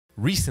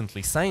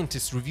Recently,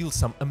 scientists revealed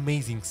some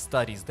amazing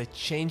studies that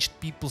changed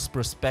people's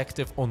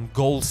perspective on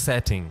goal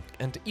setting.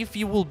 And if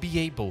you will be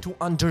able to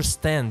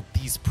understand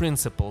these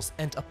principles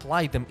and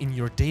apply them in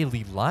your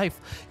daily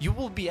life, you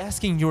will be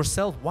asking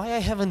yourself why I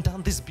haven't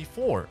done this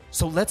before.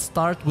 So let's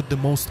start with the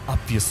most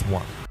obvious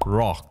one.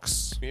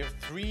 Rocks. We have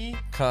three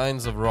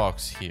kinds of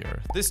rocks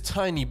here. This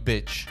tiny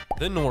bitch,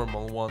 the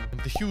normal one,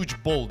 and the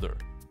huge boulder.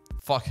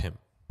 Fuck him.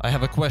 I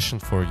have a question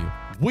for you.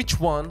 Which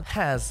one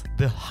has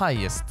the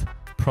highest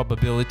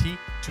probability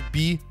to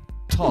be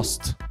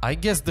tossed? I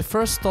guess the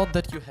first thought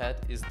that you had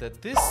is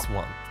that this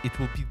one, it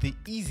will be the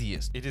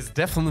easiest. It is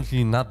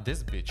definitely not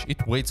this bitch.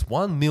 It weighs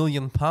 1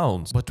 million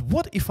pounds. But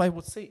what if I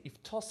would say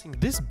if tossing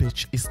this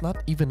bitch is not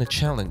even a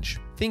challenge?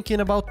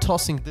 Thinking about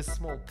tossing this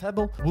small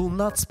pebble will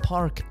not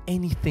spark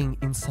anything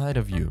inside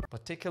of you.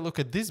 But take a look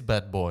at this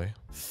bad boy.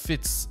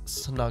 Fits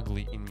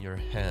snugly in your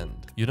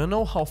hand. You don't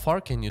know how far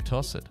can you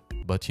toss it,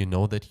 but you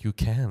know that you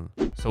can.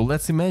 So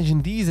let's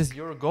imagine these as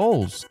your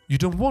goals. You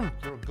don't want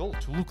your goal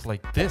to look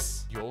like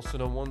this. You also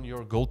don't want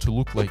your goal to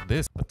look like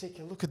this. But take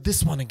a look at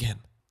this one again.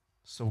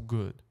 So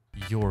good.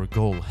 Your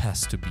goal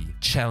has to be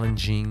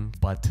challenging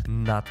but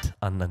not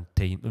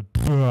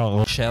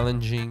unattainable.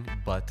 Challenging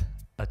but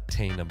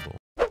attainable.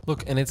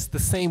 Look, and it's the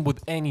same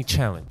with any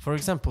challenge. For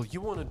example,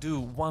 you want to do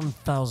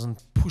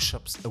 1,000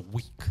 push-ups a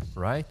week,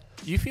 right?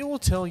 If you will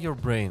tell your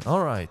brain,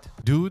 all right,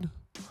 dude,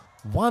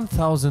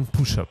 1,000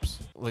 push-ups.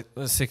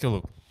 Let's take a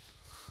look.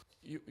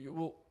 You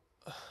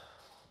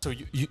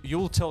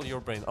will tell your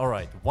brain, all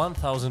right,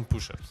 1,000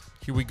 push-ups.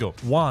 Here we go.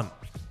 1,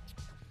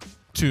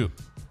 2.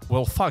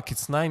 Well, fuck,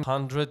 it's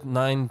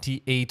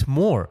 998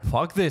 more.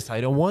 Fuck this, I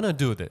don't want to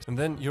do this. And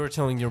then you're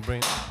telling your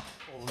brain,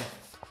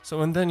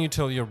 and then you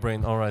tell your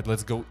brain, all right,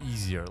 let's go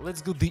easier.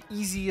 Let's go the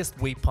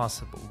easiest way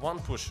possible. 1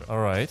 push-up. All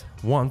right,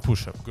 1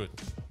 push-up. Good.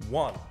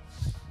 1.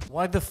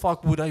 Why the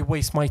fuck would I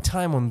waste my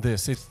time on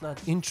this? It's not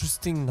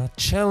interesting, not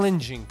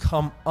challenging.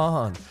 Come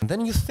on. And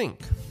then you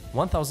think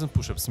 1,000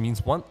 push-ups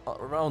means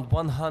around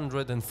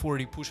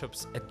 140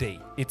 push-ups a day.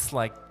 It's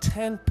like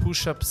 10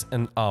 push-ups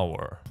an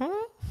hour.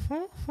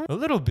 A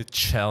little bit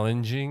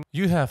challenging.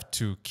 You have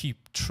to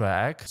keep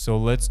track. So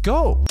let's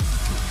go.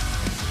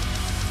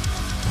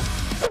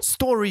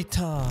 Story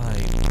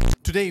time.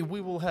 Today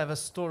we will have a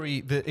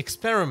story, the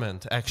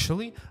experiment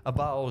actually,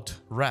 about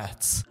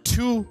rats.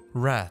 2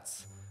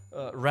 rats.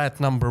 Rat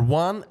number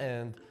 1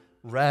 and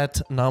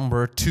rat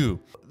number 2.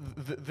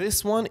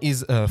 This one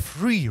is a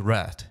free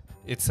rat.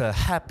 It's a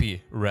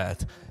happy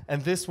rat.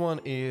 And this one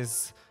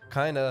is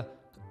kind of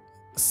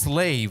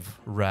slave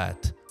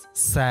rat,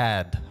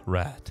 sad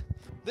rat.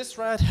 This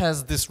rat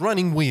has this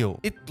running wheel.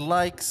 It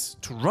likes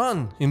to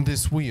run in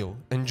this wheel,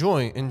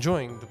 enjoying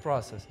the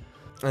process.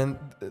 And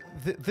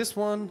this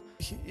one,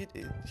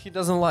 he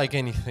doesn't like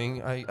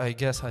anything. I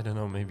guess, I don't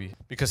know, maybe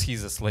because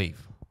he's a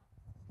slave.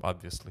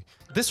 Obviously.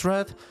 This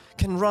rat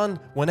can run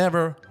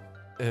whenever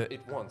it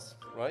wants,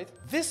 right?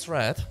 This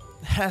rat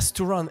has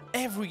to run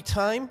every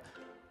time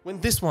when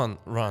this one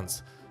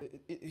runs.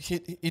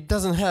 It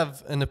doesn't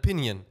have an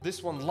opinion.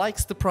 This one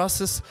likes the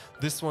process,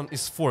 this one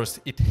is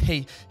forced. It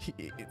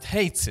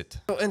hates it.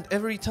 And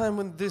every time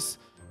when this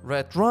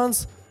rat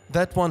runs,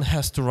 that one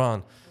has to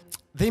run.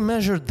 They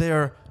measured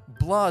their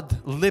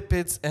blood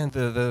lipids and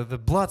the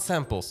blood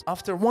samples.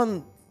 After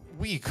 1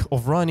 week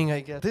of running, I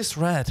guess, this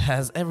rat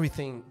has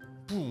everything.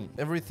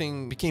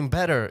 Everything became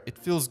better. It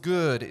feels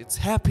good. It's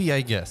happy,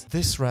 I guess.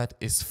 This rat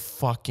is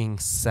fucking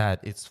sad.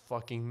 It's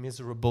fucking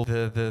miserable.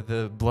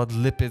 The blood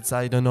lipids,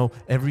 I don't know.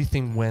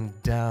 Everything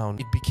went down.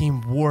 It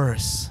became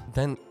worse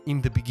than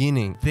in the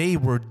beginning. They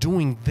were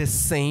doing the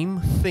same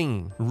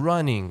thing,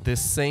 running the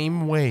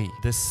same way,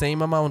 the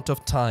same amount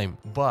of time.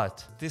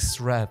 But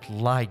this rat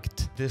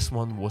liked. This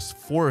one was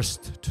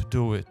forced to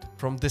do it.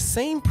 From the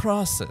same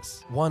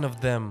process, one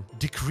of them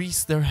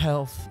decreased their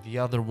health, the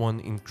other one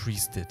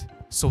increased it.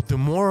 So the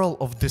moral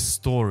of this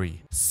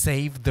story,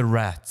 save the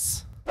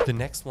rats. The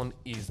next one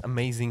is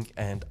amazing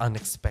and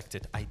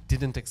unexpected. I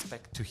didn't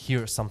expect to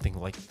hear something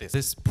like this.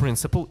 This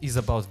principle is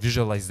about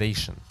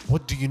visualization.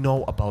 What do you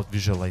know about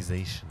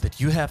visualization? That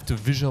you have to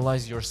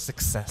visualize your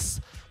success.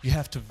 You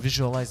have to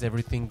visualize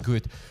everything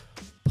good.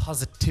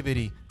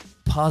 Positivity.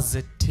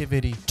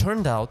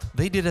 Turned out,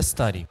 they did a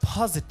study.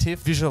 Positive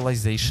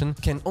visualization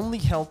can only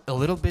help a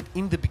little bit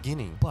in the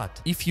beginning.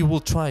 But if you will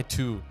try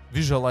to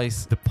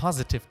visualize the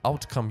positive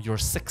outcome, your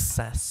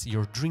success,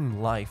 your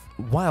dream life,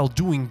 while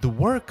doing the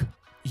work,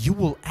 you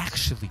will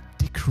actually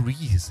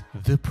decrease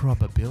the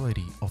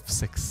probability of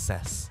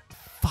success.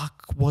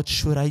 Fuck, what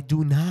should I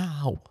do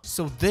now?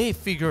 So they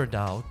figured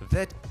out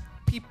that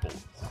people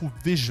who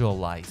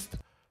visualized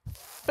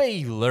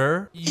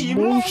failure,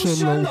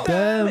 emotional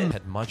damage,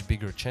 had much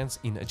bigger chance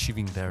in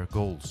achieving their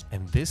goals.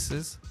 And this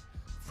is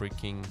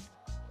freaking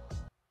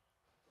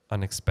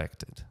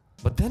unexpected.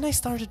 But then I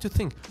started to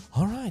think,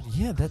 all right,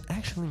 yeah, that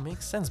actually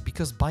makes sense,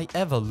 because by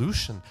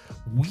evolution,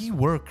 we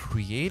were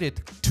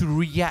created to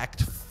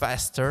react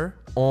faster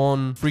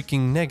on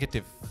freaking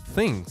negative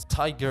things.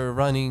 Tiger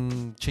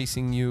running,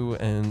 chasing you,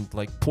 and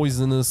like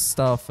poisonous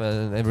stuff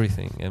and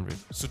everything.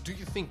 So do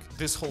you think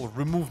this whole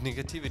remove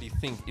negativity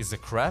thing is a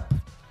crap?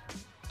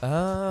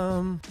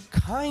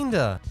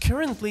 Kinda.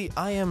 Currently,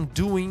 I am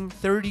doing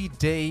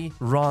 30-day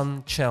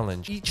run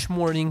challenge. Each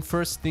morning,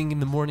 first thing in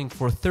the morning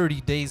for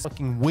 30 days,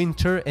 fucking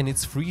winter, and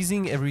it's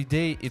freezing every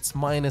day. It's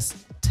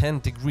minus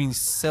 10 degrees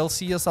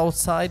Celsius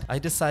outside. I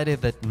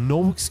decided that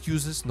no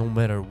excuses, no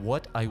matter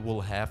what, I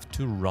will have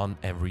to run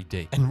every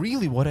day. And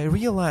really, what I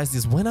realized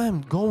is when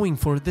I'm going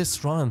for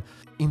this run,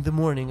 in the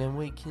morning, I'm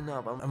waking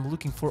up, I'm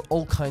looking for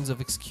all kinds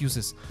of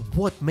excuses.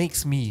 What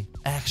makes me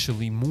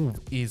actually move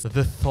is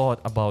the thought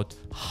about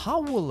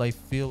how will I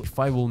feel if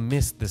I will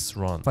miss this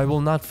run, if I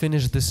will not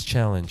finish this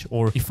challenge,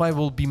 or if I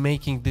will be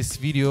making this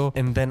video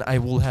and then I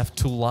will have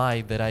to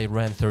lie that I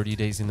ran 30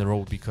 days in a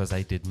row because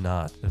I did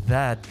not.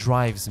 That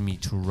drives me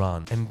to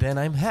run. And then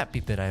I'm happy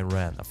that I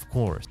ran, of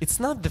course. It's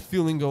not the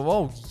feeling of,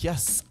 oh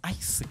yes, I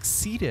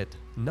succeeded.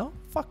 No,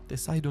 fuck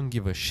this. I don't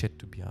give a shit,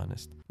 to be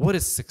honest. What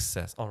is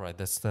success? All right,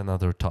 that's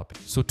another topic.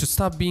 So to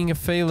stop being a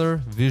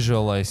failure,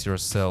 visualize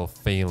yourself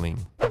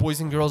failing. Boys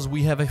and girls,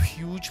 we have a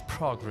huge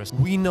progress.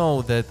 We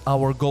know that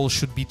our goal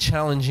should be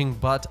challenging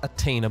but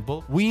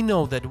attainable. We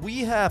know that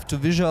we have to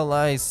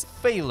visualize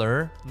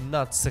failure,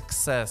 not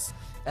success.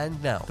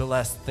 And now, the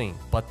last thing,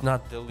 but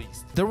not the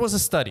least. There was a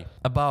study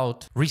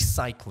about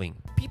recycling.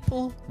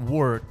 People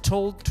were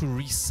told to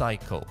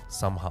recycle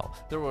somehow.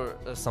 There were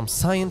some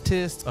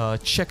scientists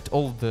checked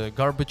all the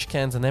garbage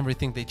cans and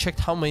everything. They checked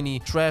how many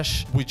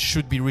trash which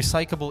should be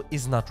recyclable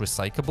is not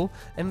recyclable.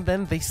 And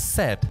then they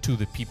said to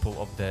the people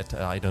of that,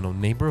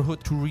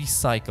 neighborhood to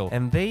recycle.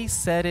 And they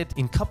said it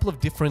in a couple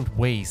of different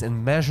ways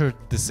and measured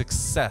the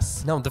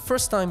success. Now, the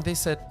first time they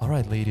said, all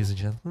right, ladies and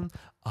gentlemen,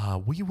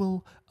 we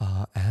will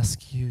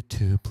ask you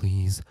to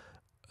please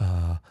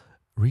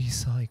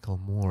recycle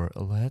more.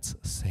 Let's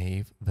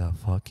save the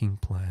fucking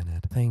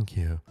planet. Thank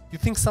you. You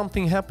think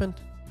something happened?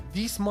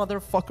 These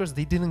motherfuckers,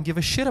 they didn't give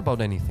a shit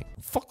about anything.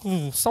 Fuck,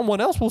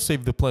 someone else will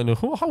save the planet.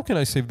 How can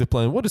I save the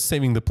planet? What is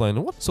saving the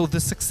planet? What? So the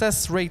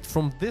success rate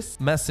from this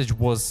message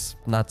was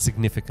not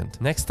significant.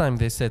 Next time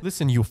they said,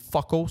 listen, you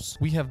fuckos,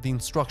 we have the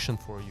instruction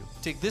for you.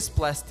 Take this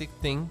plastic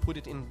thing, put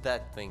it in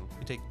that thing.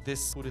 You take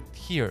this, put it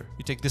here.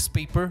 You take this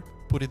paper,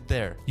 put it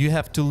there. You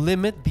have to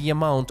limit the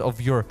amount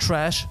of your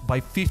trash by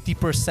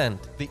 50%.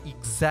 The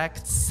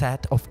exact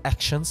set of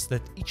actions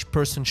that each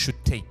person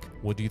should take.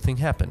 What do you think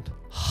happened?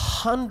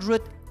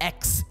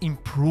 100x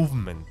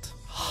improvement.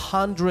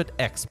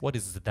 100x. What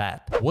is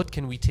that? What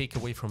can we take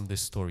away from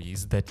this story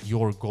is that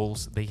your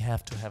goals, they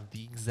have to have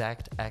the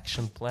exact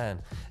action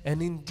plan.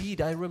 And indeed,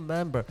 I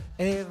remember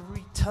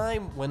every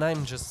time when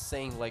I'm just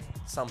saying like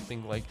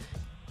something like,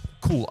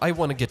 cool, I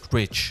want to get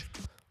rich.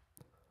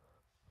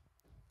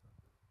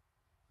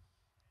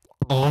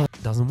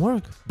 Doesn't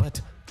work. But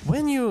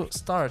when you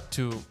start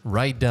to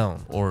write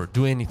down or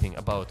do anything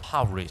about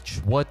how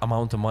rich, what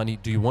amount of money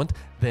do you want,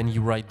 then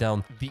you write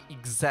down the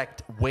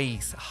exact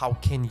ways how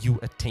can you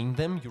attain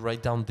them. You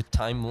write down the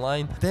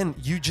timeline. Then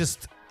you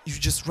just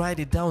write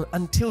it down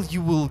until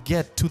you will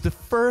get to the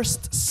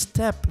first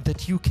step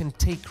that you can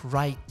take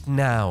right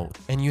now.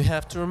 And you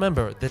have to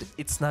remember that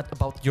it's not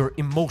about your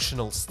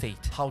emotional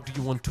state. How do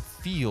you want to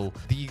feel?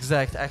 The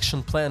exact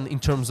action plan in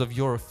terms of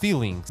your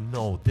feelings.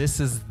 No,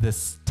 this is the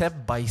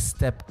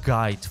step-by-step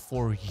guide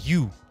for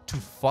you to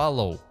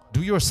follow.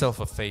 Do yourself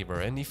a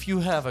favor, and if you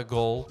have a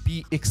goal,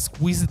 be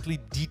exquisitely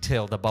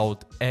detailed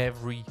about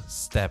every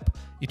step.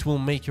 It will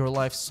make your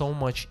life so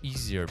much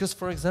easier. Because,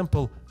 for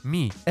example,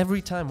 me,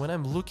 every time when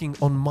I'm looking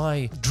on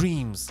my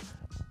dreams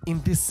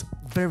in this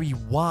very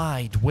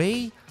wide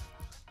way,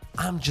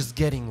 I'm just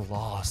getting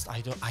lost.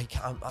 I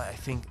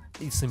think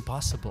it's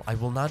impossible. I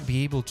will not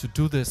be able to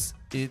do this.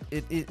 It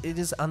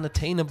is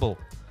unattainable.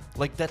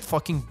 Like that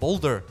fucking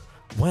boulder.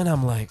 When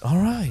I'm like, all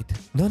right,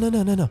 no.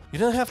 You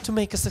don't have to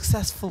make a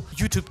successful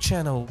YouTube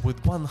channel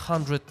with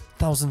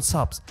 100,000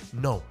 subs.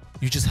 No,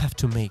 you just have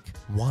to make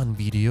one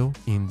video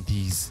in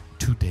these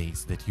 2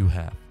 days that you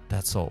have.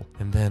 That's all.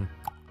 And then,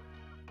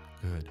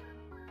 good.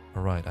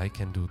 All right, I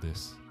can do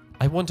this.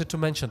 I wanted to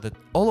mention that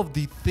all of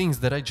the things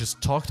that I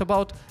just talked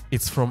about,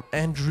 it's from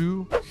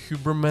Andrew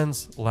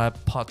Huberman's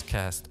Lab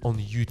podcast on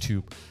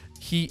YouTube.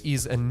 He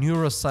is a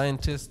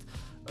neuroscientist.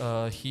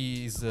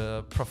 He is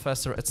a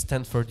professor at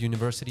Stanford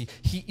University.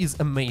 He is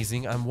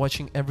amazing. I'm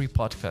watching every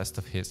podcast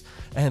of his.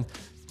 And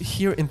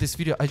here in this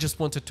video, I just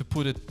wanted to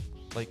put it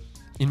like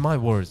in my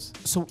words.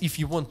 So if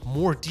you want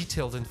more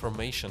detailed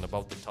information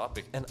about the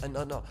topic, and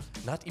no,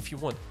 not if you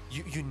want,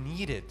 you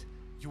need it.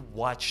 You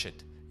watch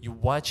it. You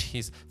watch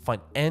his,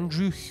 find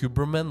Andrew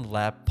Huberman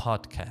Lab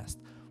podcast.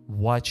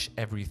 Watch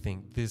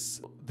everything. This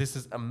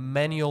is a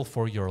manual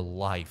for your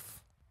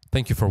life.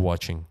 Thank you for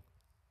watching.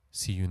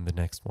 See you in the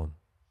next one.